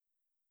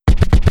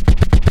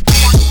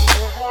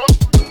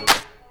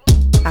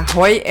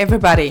Ahoy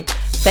everybody!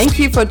 Thank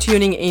you for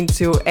tuning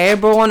into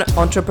Airborne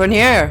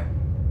Entrepreneur.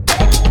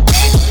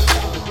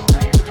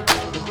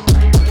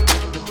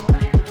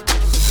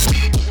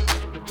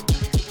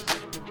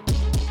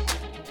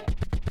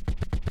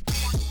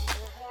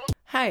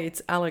 Hi,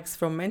 it's Alex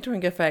from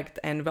Mentoring Effect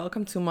and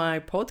welcome to my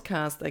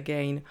podcast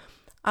again.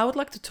 I would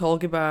like to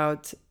talk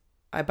about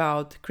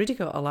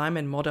critical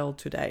alignment model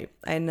today,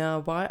 and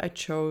why I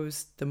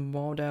chose the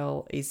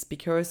model is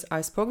because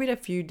I spoke with a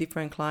few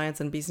different clients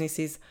and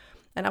businesses,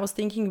 and I was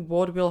thinking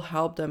what will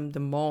help them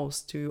the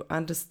most to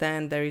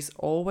understand there is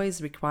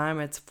always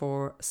requirements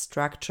for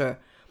structure,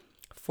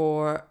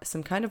 for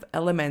some kind of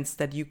elements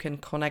that you can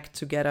connect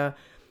together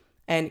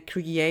and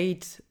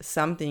create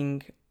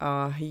something,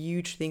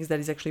 huge things that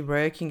is actually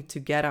working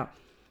together.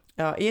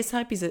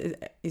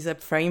 ESIP is a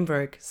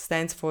framework,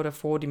 stands for the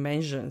 4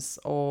 dimensions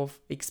of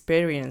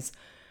experience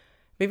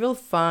we will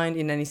find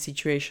in any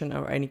situation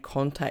or any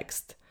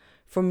context.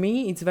 For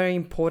me, it's very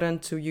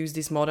important to use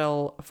this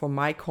model for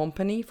my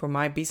company, for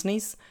my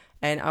business,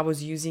 and I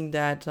was using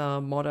that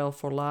model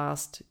for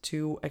last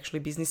 2 actually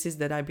businesses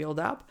that I built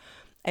up,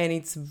 and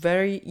it's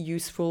very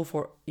useful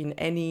for in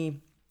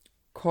any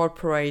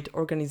corporate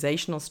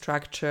organizational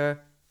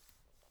structure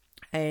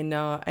and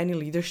any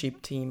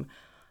leadership team.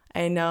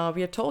 And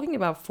we are talking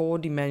about 4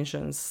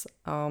 dimensions,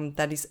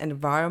 that is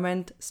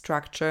environment,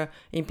 structure,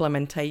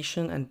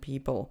 implementation, and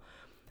people.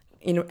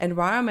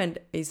 Environment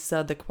is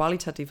the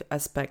qualitative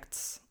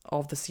aspects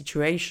of the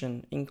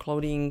situation,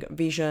 including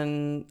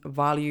vision,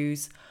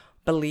 values,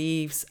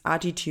 beliefs,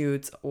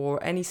 attitudes,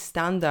 or any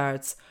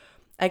standards,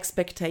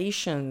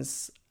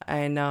 expectations,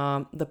 and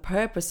the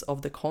purpose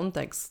of the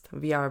context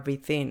we are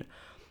within.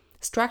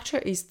 Structure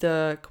is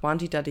the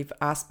quantitative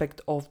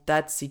aspect of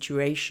that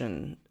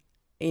situation,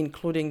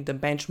 including the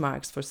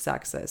benchmarks for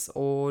success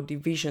or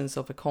divisions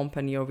of a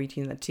company or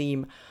within a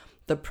team,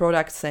 the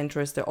product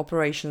centers, the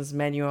operations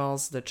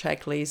manuals, the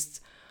checklists,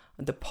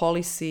 the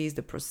policies,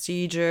 the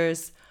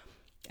procedures,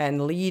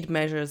 and lead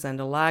measures and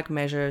the lag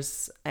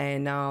measures.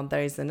 And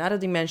there is another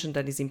dimension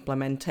that is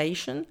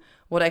implementation,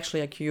 what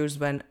actually occurs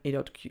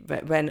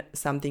when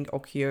something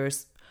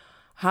occurs,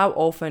 how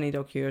often it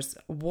occurs,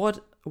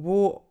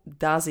 who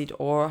does it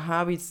or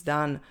how it's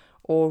done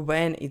or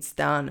when it's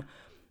done,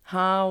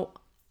 how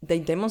they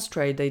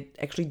demonstrate they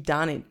actually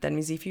done it. That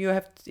means if you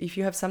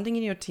have something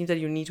in your team that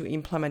you need to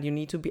implement, you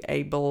need to be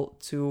able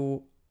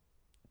to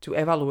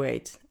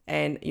evaluate,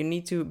 and you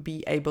need to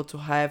be able to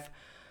have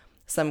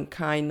some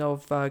kind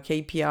of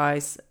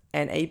KPIs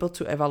and able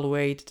to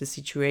evaluate the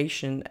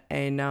situation,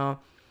 and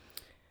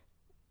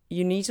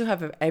you need to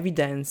have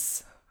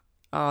evidence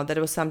that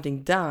there was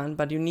something done,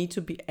 but you need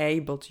to be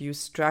able to use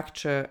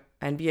structure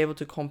and be able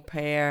to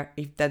compare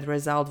if that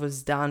result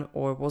was done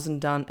or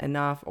wasn't done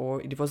enough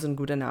or it wasn't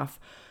good enough.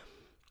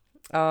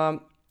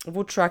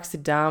 Who tracks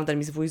it down? That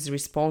means who is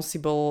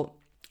responsible,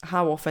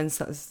 how often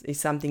is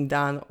something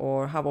done,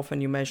 or how often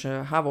you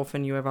measure, how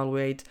often you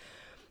evaluate.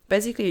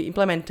 Basically,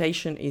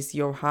 implementation is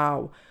your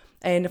how.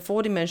 And the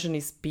 4th dimension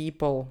is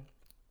people.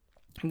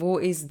 Who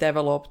is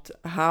developed,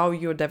 how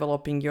you're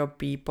developing your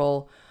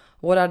people,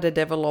 what are they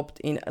developed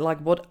in, like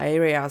what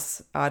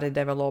areas are they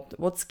developed,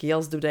 what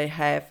skills do they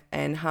have,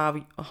 and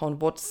on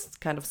what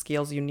kind of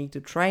skills you need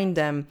to train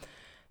them,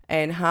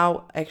 and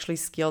how actually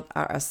skilled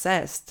are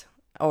assessed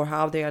or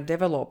how they are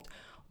developed,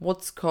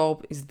 what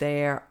scope is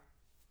there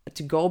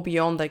to go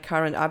beyond their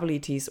current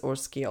abilities or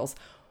skills.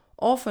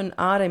 Often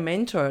are they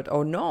mentored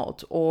or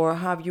not, or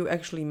have you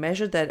actually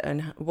measured that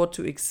and what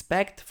to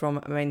expect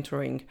from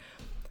mentoring.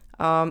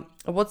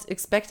 What's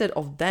expected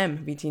of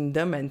them within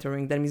the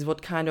mentoring. That means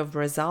what kind of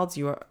results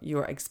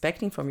you're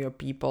expecting from your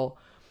people,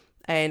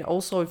 and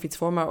also if it's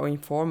formal or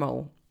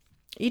informal.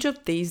 Each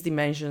of these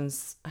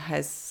dimensions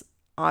has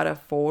other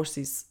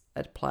forces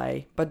at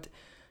play, but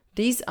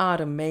these are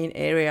the main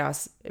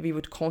areas we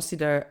would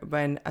consider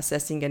when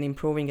assessing and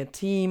improving a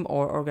team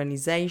or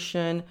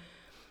organization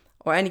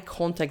or any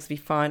context we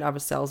find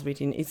ourselves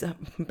within. It's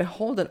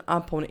beholden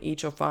upon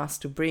each of us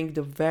to bring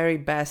the very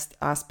best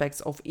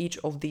aspects of each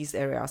of these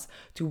areas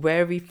to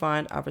where we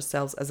find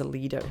ourselves as a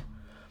leader.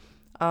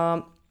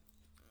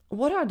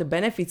 What are the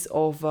benefits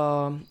of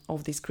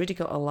this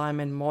critical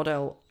alignment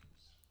model?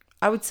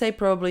 I would say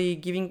probably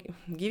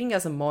giving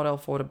us a model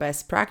for the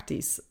best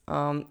practice.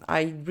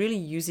 I really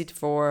use it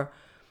for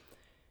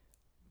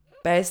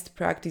best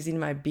practice in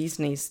my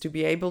business to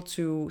be able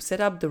to set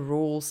up the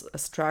rules, a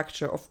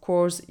structure. Of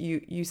course,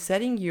 you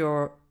setting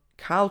your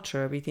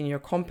culture within your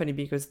company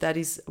because that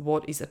is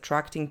what is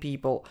attracting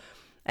people.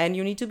 And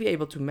you need to be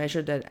able to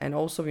measure that. And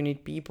also you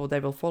need people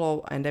that will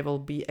follow and they will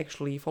be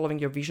actually following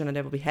your vision and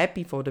they will be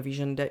happy for the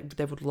vision. That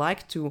they would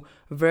like to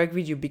work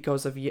with you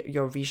because of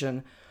your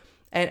vision.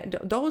 And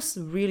those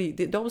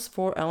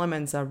 4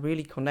 elements are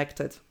really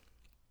connected.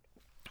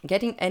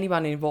 Getting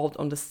anyone involved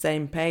on the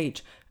same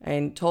page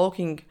and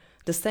talking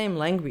the same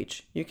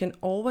language, you can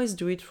always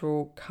do it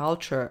through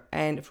culture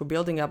and through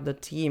building up the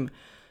team.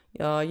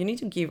 You need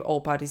to give all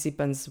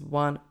participants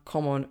one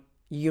common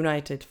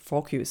united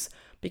focus,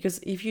 because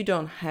if you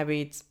don't have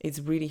it, it's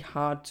really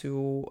hard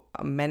to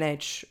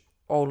manage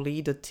or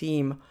lead a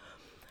team.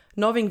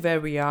 Knowing where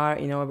we are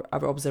in our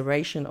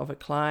observation of a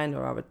client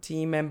or our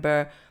team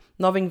member,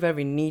 knowing where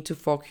we need to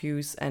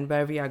focus and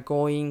where we are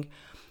going,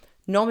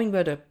 knowing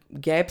where the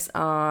gaps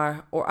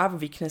are or our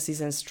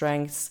weaknesses and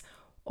strengths,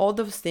 all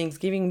those things,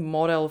 giving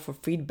model for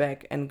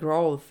feedback and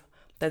growth.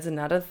 That's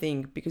another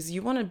thing, because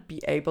you want to be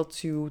able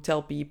to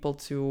tell people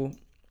to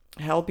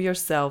help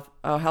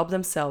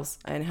themselves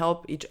and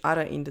help each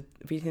other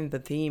within the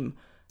team.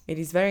 It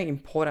is very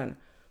important.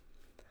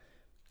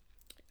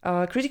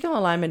 Critical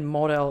alignment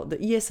model, the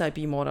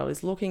ESIP model,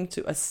 is looking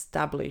to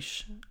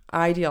establish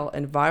ideal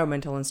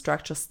environmental and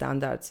structural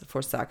standards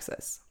for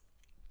success.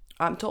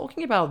 I'm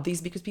talking about this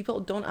because people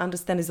don't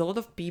understand. There's a lot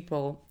of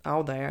people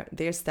out there,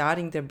 they're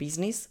starting their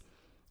business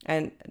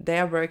and they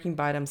are working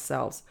by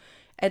themselves.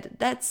 At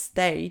that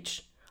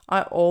stage,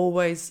 I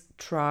always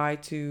try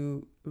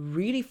to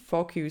really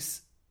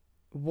focus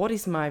what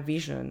is my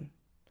vision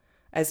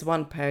as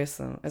one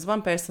person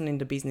in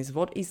the business.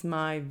 What is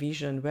my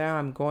vision, where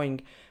I'm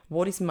going,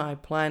 what is my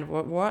plan,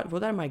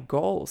 what are my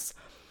goals,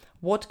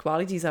 what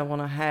qualities I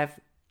want to have,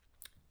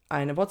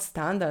 and what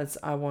standards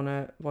I want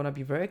to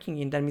be working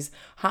in. That means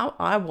how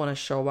I want to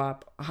show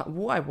up,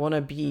 who I want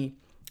to be,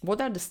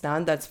 what are the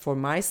standards for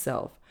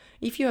myself.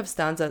 If you have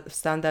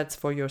standards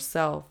for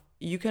yourself,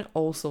 you can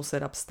also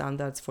set up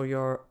standards for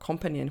your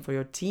company and for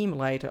your team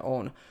later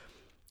on.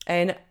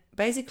 And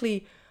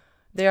basically,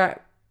 there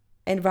are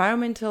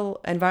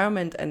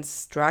environment and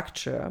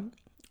structure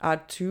are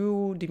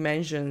two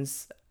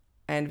dimensions,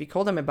 and we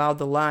call them about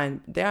the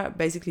line. They are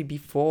basically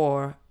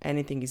before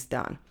anything is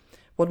done.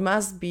 What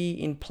must be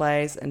in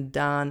place and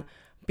done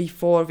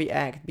before we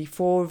act,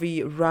 before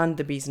we run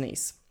the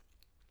business,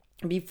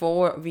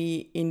 before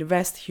we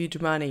invest huge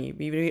money.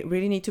 We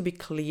really need to be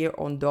clear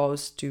on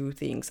those two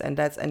things, and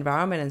that's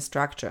environment and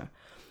structure.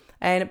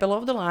 And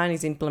below the line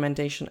is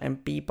implementation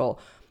and people,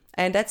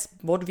 and that's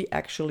what we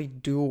actually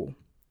do.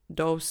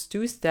 Those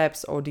two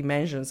steps or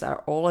dimensions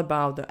are all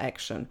about the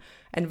action.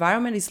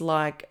 Environment is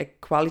like a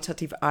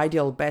qualitative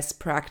ideal best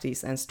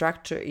practice, and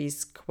structure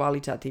is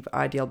qualitative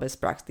ideal best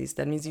practice.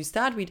 That means you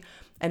start with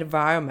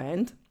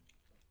environment.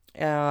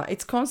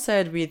 It's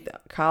concerned with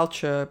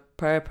culture,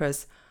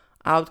 purpose,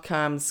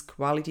 outcomes,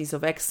 qualities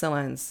of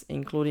excellence,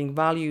 including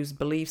values,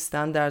 beliefs,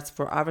 standards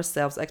for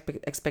ourselves,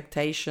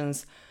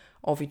 expectations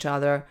of each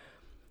other.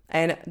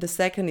 And the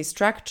second is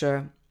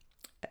structure.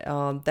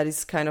 That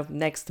is kind of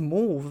next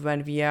move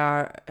when we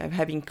are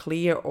having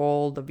clear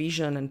all the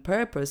vision and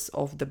purpose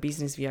of the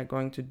business we are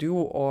going to do,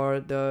 or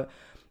the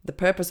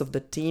purpose of the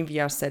team we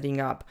are setting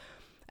up.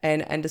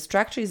 And the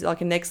structure is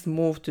like a next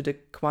move to the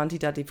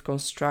quantitative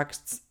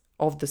constructs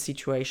of the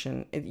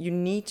situation. You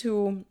need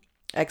to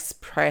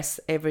express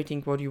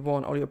everything what you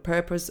want, or your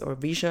purpose or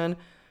vision,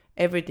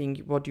 everything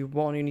what you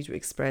want, you need to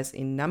express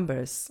in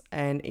numbers,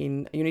 and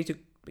you need to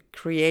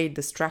create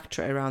the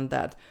structure around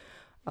that.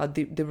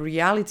 The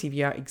reality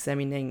we are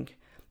examining,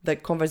 the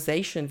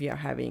conversation we are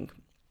having.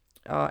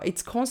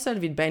 It's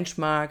concerned with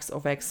benchmarks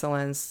of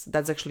excellence.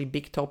 That's actually a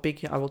big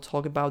topic. I will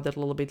talk about that a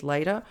little bit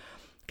later.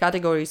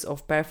 Categories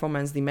of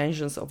performance,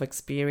 dimensions of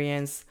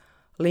experience,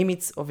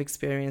 limits of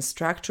experience,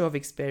 structure of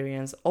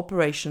experience,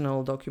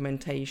 operational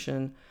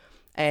documentation.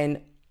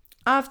 And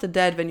after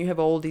that, when you have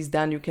all this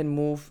done, you can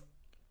move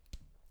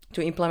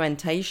to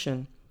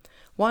implementation.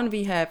 Once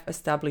we have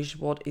established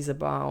what is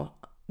about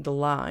the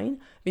line,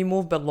 we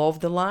move below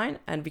the line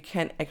and we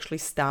can actually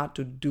start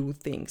to do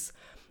things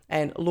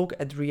and look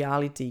at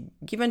reality,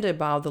 given the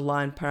above the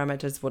line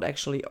parameters, what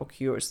actually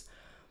occurs.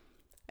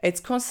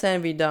 It's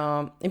concerned with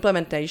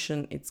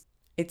implementation,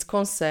 it's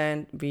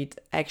concerned with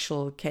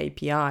actual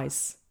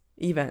KPIs,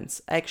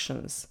 events,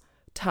 actions,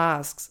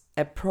 tasks,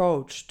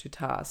 approach to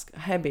task,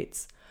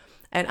 habits.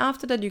 And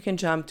after that, you can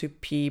jump to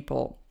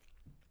people.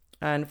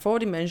 And for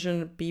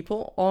dimension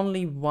people,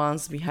 only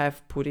once we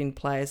have put in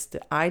place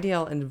the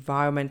ideal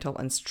environmental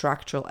and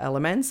structural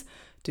elements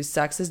to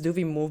success do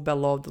we move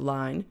below the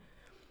line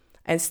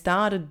and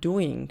start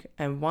doing.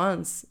 And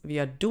once we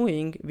are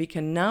doing, we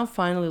can now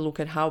finally look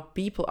at how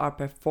people are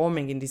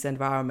performing in this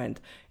environment.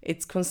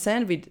 It's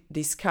concerned with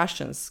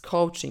discussions,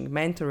 coaching,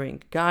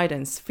 mentoring,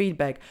 guidance,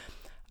 feedback,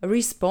 a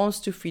response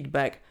to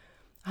feedback,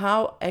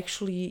 how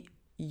actually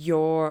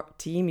your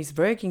team is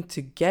working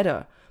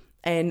together,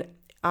 and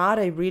are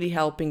they really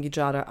helping each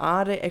other?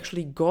 Are they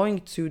actually going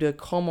to the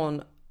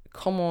common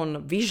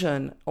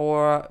vision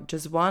or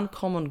just one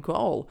common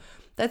goal?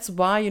 That's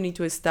why you need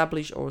to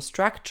establish our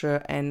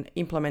structure and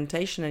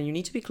implementation, and you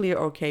need to be clear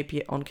on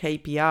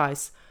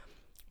KPIs,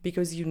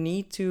 because you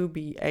need to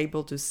be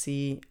able to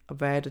see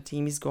where the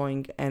team is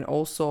going and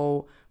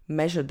also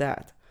measure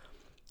that.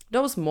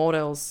 Those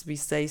models, we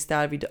say,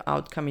 start with the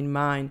outcome in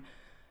mind.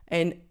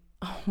 And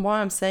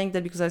why I'm saying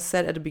that, because I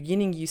said at the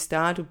beginning, you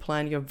start to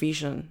plan your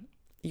vision,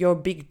 your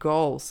big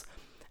goals,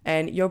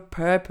 and your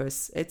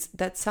purpose.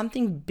 That's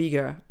something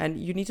bigger, and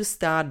you need to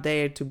start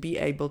there to be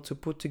able to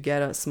put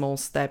together small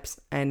steps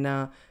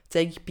and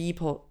take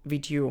people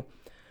with you.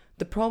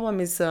 The problem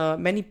is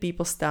many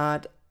people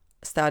start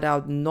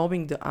out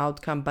knowing the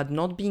outcome but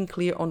not being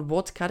clear on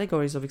what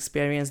categories of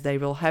experience they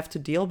will have to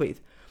deal with.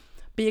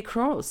 be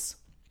across,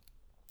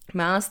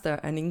 master,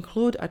 and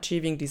include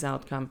achieving this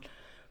outcome.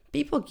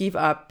 People give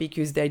up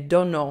because they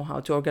don't know how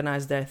to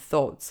organize their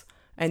thoughts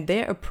and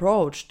their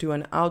approach to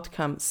an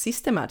outcome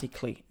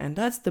systematically. And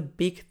that's the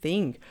big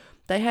thing.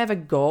 They have a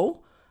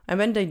goal, and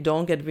when they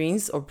don't get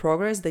wins or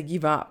progress, they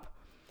give up,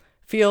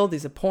 feel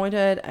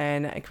disappointed,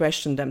 and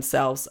question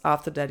themselves.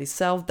 After that is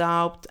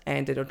self-doubt,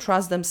 and they don't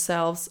trust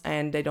themselves,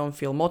 and they don't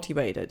feel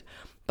motivated.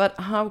 But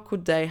how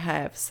could they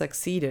have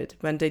succeeded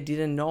when they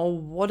didn't know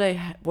what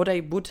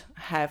they would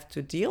have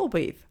to deal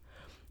with?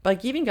 By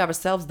giving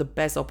ourselves the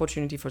best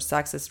opportunity for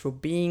success through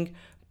being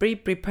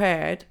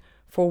prepared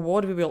for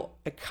what we will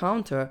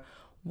encounter,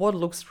 what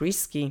looks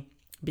risky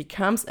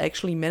becomes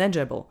actually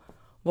manageable.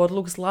 What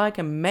looks like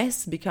a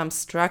mess becomes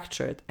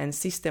structured and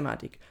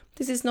systematic.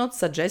 This is not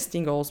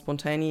suggesting all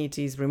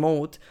spontaneity is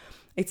remote.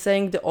 It's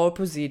saying the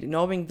opposite,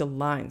 knowing the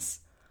lines.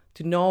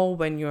 To know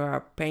when you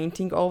are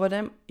painting over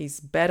them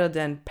is better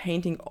than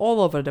painting all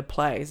over the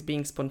place,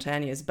 being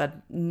spontaneous,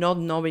 but not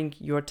knowing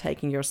you're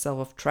taking yourself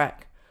off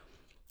track.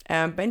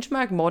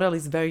 Benchmark model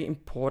is very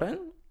important,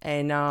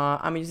 and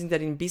I'm using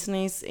that in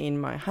business, in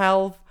my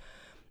health,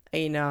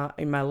 in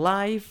my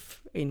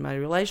life, in my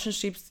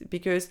relationships,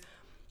 because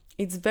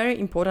it's very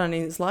important,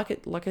 and it's like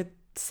a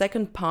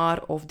second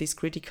part of this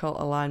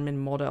critical alignment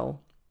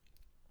model.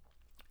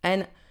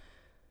 And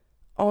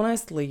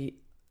honestly,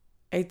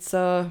 it's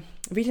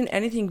within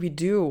anything we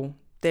do,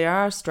 there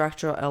are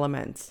structural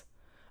elements,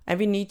 and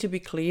we need to be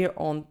clear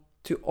on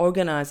to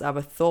organize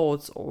our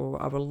thoughts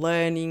or our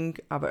learning,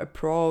 our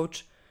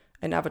approach,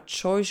 and our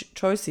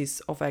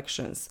choices of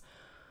actions.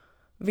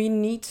 We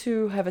need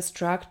to have a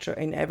structure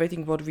in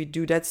everything what we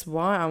do. That's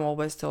why I'm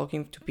always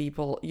talking to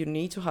people. You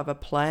need to have a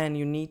plan.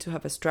 You need to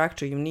have a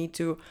structure. You need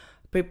to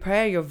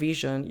prepare your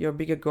vision, your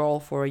bigger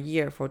goal for a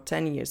year, for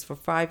 10 years, for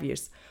 5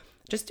 years,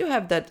 just to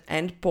have that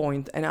end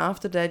point. And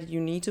after that, you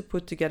need to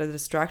put together the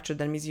structure.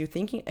 That means you're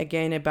thinking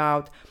again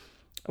about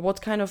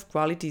what kind of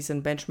qualities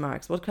and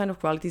benchmarks, what kind of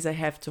qualities I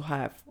have to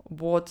have,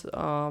 what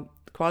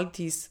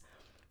qualities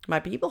my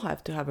people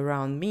have to have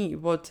around me,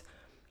 what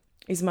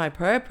is my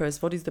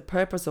purpose, what is the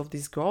purpose of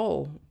this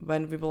goal,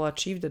 when we will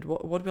achieve that,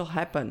 what will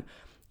happen.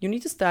 You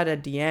need to start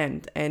at the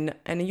end, and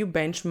you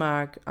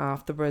benchmark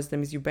afterwards. That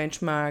means you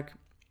benchmark,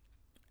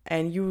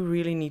 and you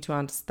really need to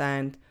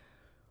understand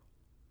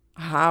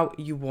how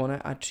you want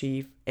to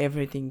achieve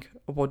everything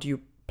what you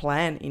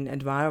plan in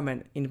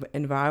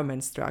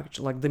environment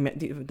structure, like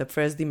the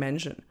first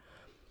dimension.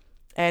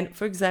 And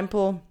for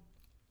example,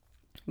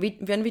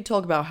 when we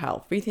talk about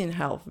health, within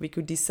health, we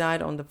could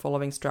decide on the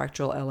following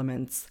structural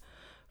elements.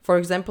 For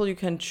example, you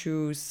can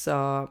choose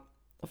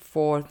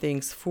 4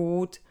 things: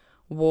 food,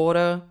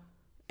 water,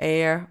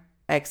 air,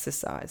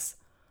 exercise.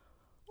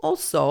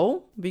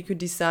 Also, we could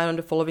decide on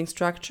the following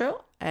structure,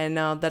 and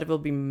that will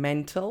be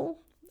mental,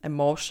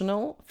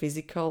 emotional,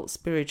 physical,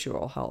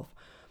 spiritual health.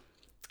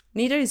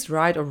 Neither is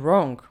right or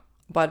wrong,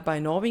 but by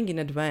knowing in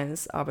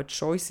advance our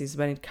choices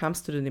when it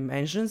comes to the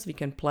dimensions we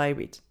can play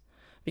with,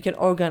 we can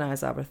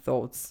organize our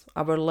thoughts,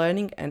 our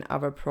learning, and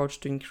our approach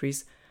to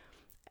increase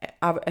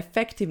our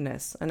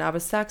effectiveness and our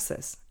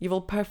success. You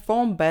will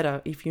perform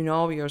better if you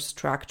know your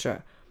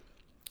structure.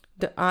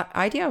 The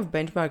idea of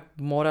benchmark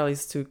model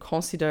is to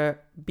consider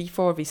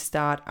before we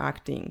start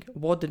acting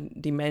what the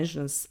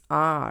dimensions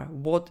are,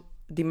 what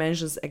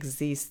dimensions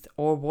exist,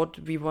 or what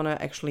we want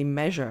to actually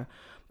measure.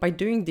 By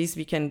doing this,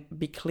 we can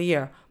be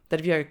clear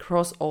that we are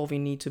across all we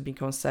need to be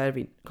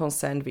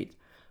concerned with.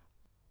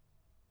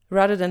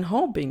 Rather than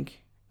hoping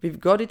we've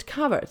got it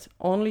covered,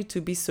 only to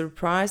be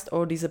surprised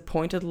or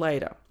disappointed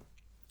later.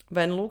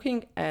 When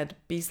looking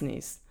at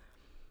business,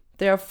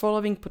 there are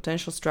following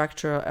potential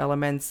structural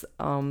elements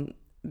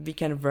we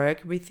can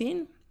work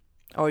within,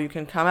 or you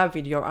can come up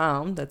with your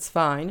own, that's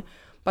fine,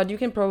 but you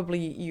can probably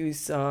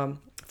use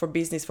for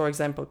business, for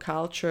example,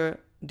 culture,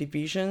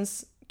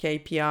 divisions,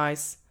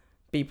 KPIs,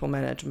 people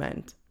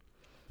management.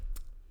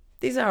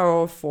 These are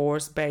all 4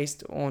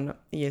 based on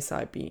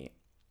ESIP.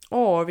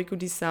 Or we could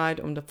decide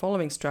on the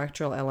following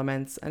structural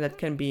elements, and that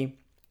can be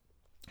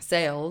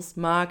sales,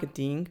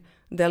 marketing,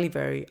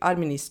 delivery,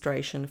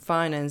 administration,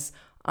 finance,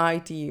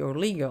 IT, or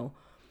legal.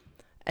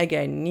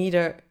 Again,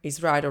 neither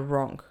is right or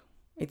wrong.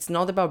 It's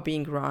not about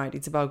being right,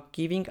 it's about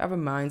giving our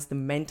minds the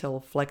mental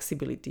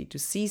flexibility to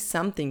see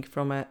something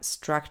from a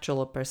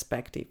structural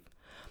perspective.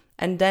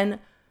 And then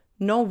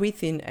know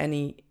within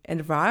any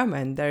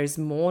environment there is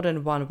more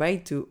than one way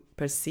to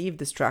perceive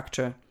the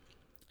structure.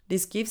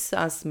 This gives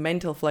us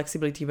mental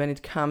flexibility when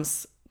it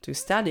comes to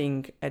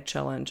studying a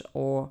challenge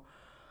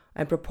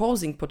and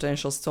proposing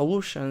potential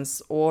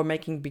solutions or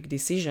making big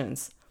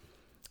decisions.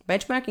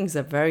 Benchmarking is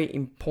a very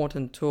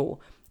important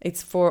tool.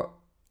 It's for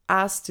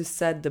us to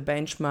set the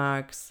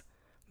benchmarks,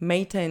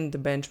 maintain the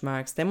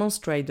benchmarks,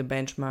 demonstrate the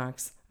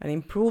benchmarks, and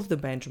improve the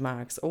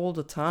benchmarks all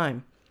the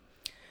time.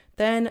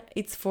 Then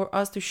it's for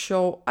us to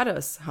show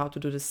others how to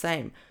do the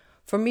same.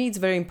 For me, it's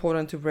very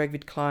important to work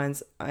with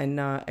clients and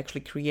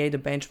actually create the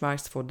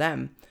benchmarks for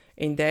them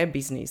in their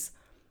business.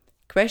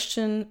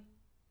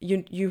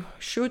 You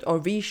should, or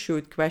we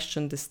should,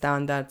 question the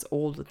standards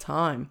all the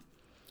time.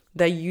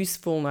 their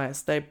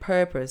usefulness, their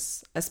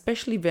purpose,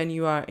 especially when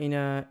you are in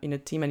a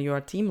team and you are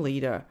a team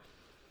leader.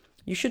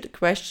 You should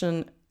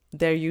question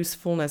their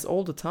usefulness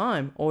all the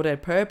time, or their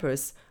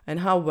purpose,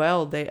 and how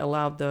well they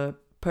allow the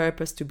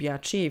purpose to be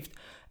achieved.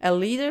 A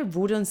leader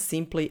wouldn't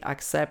simply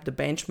accept the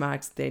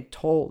benchmarks they're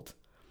told.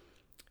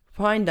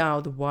 Find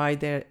out why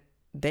they're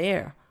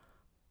there,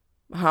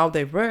 how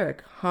they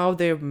work, how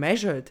they're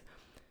measured.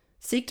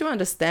 Seek to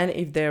understand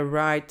if they're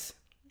right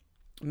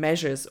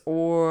measures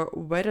or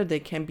whether they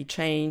can be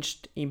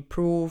changed,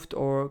 improved,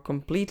 or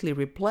completely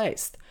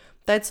replaced.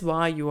 That's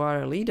why you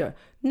are a leader.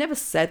 Never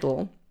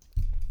settle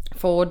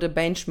for the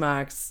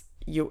benchmarks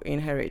you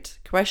inherit.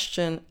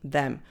 Question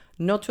them,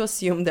 not to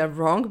assume they're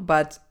wrong,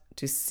 but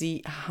to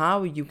see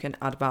how you can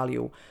add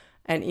value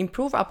and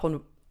improve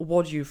upon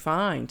what you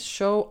find.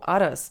 Show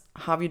others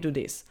how you do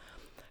this.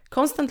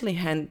 Constantly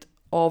hand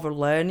over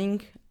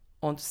learning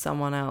onto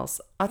someone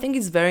else. I think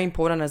it's very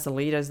important as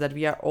leaders that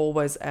we are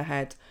always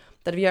ahead,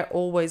 that we are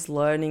always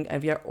learning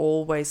and we are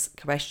always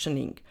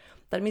questioning.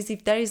 That means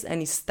if there is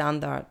any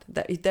standard,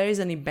 that if there is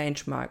any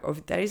benchmark, or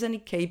if there is any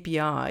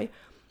KPI,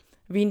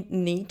 we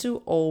need to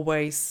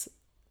always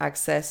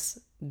access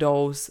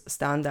those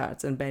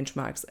standards and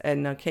benchmarks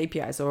and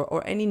KPIs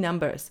or any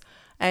numbers.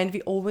 And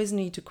we always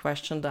need to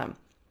question them.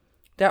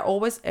 There are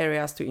always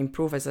areas to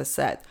improve, as I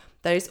said.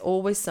 There is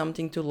always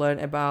something to learn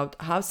about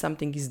how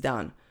something is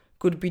done.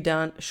 Could be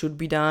done, should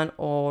be done,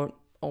 or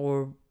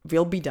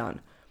will be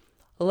done.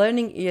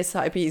 Learning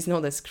ESIP is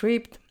not a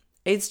script.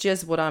 It's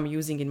just what I'm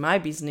using in my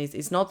business.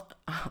 It's not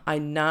I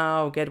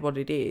now get what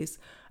it is.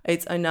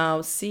 It's I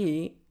now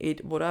see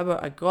it wherever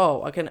I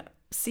go. I can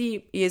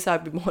see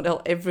ESIP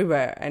model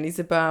everywhere, and it's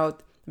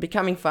about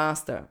becoming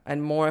faster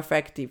and more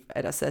effective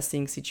at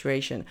assessing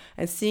situation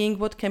and seeing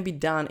what can be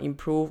done,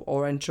 improve,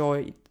 or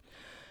enjoy it.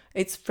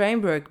 It's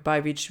framework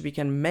by which we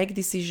can make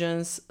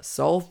decisions,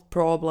 solve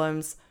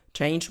problems,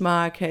 change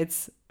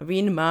markets,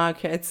 win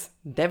markets,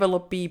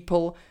 develop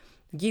people,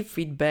 give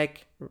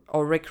feedback,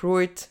 or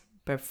recruit,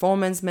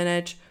 performance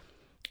manage,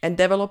 and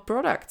develop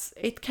products.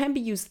 It can be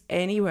used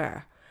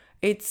anywhere.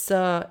 It's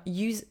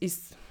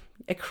used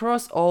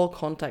across all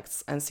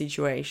contexts and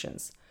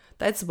situations.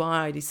 That's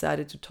why I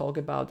decided to talk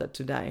about that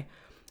today.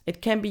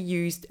 It can be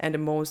used at the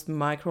most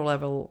micro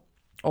level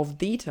of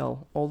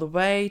detail, all the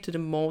way to the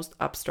most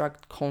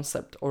abstract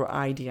concept or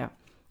idea.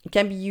 It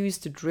can be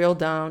used to drill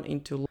down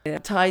into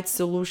tight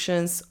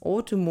solutions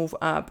or to move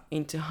up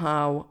into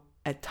how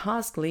a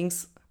task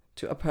links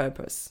to a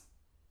purpose.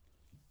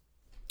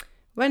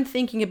 When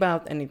thinking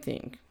about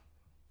anything,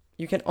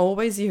 you can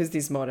always use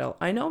this model.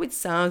 I know it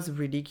sounds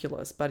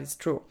ridiculous, but it's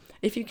true.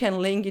 If you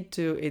can link it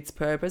to its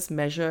purpose,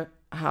 measure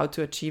how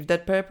to achieve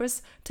that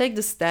purpose, take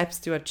the steps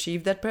to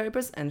achieve that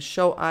purpose, and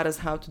show others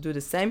how to do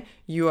the same,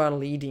 you are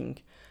leading.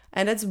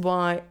 And that's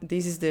why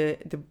this is the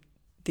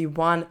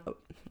one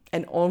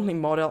and only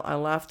model I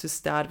love to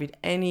start with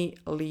any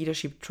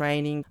leadership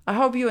training. I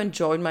hope you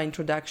enjoyed my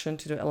introduction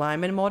to the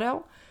alignment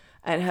model,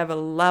 and have a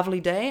lovely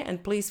day,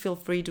 and please feel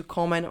free to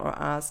comment or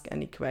ask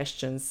any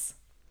questions.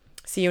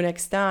 See you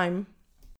next time.